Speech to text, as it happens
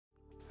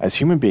As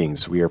human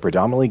beings, we are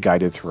predominantly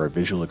guided through our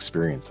visual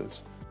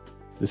experiences.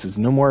 This is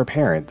no more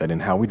apparent than in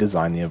how we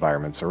design the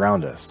environments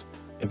around us.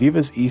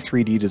 AVEVA's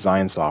E3D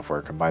Design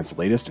software combines the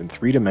latest in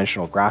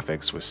three-dimensional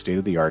graphics with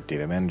state-of-the-art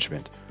data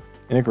management.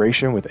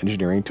 Integration with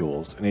engineering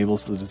tools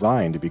enables the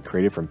design to be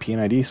created from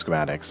P&ID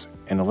schematics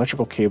and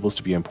electrical cables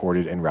to be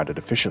imported and routed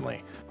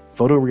efficiently.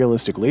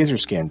 Photorealistic laser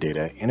scan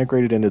data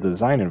integrated into the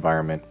design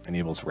environment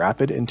enables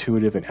rapid,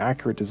 intuitive, and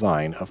accurate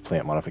design of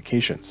plant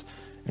modifications,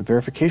 and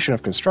verification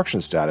of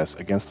construction status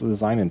against the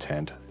design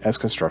intent as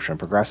construction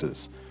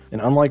progresses.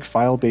 And unlike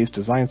file-based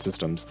design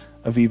systems,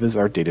 AVEVA's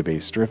are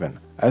database-driven.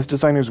 As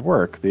designers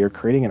work, they are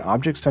creating an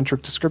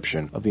object-centric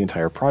description of the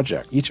entire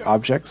project. Each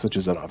object, such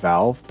as a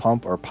valve,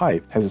 pump, or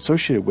pipe, has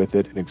associated with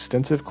it an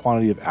extensive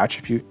quantity of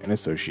attribute and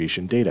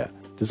association data.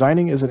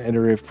 Designing is an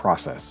iterative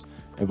process,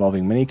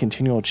 involving many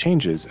continual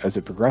changes as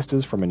it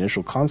progresses from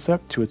initial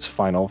concept to its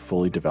final,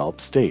 fully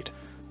developed state.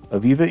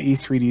 AVEVA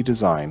E3D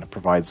Design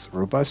provides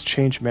robust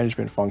change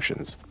management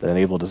functions that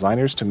enable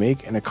designers to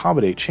make and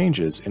accommodate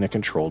changes in a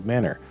controlled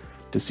manner,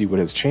 to see what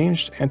has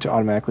changed, and to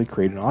automatically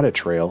create an audit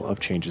trail of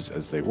changes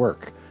as they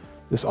work.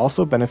 This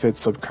also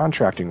benefits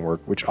subcontracting work,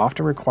 which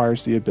often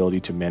requires the ability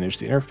to manage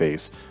the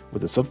interface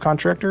with a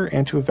subcontractor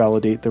and to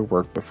validate their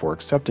work before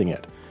accepting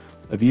it.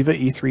 AVEVA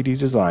E3D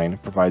Design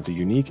provides a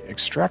unique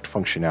extract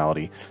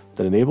functionality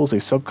that enables a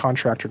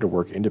subcontractor to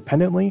work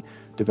independently,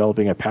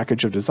 developing a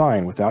package of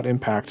design without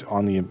impact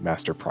on the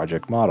master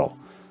project model.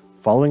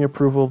 Following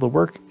approval of the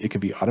work, it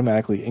can be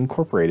automatically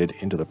incorporated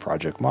into the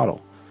project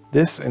model.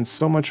 This and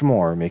so much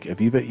more make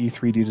AVEVA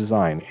E3D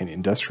Design an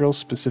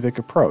industrial-specific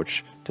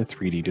approach to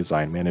 3D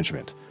design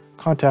management.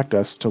 Contact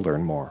us to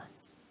learn more.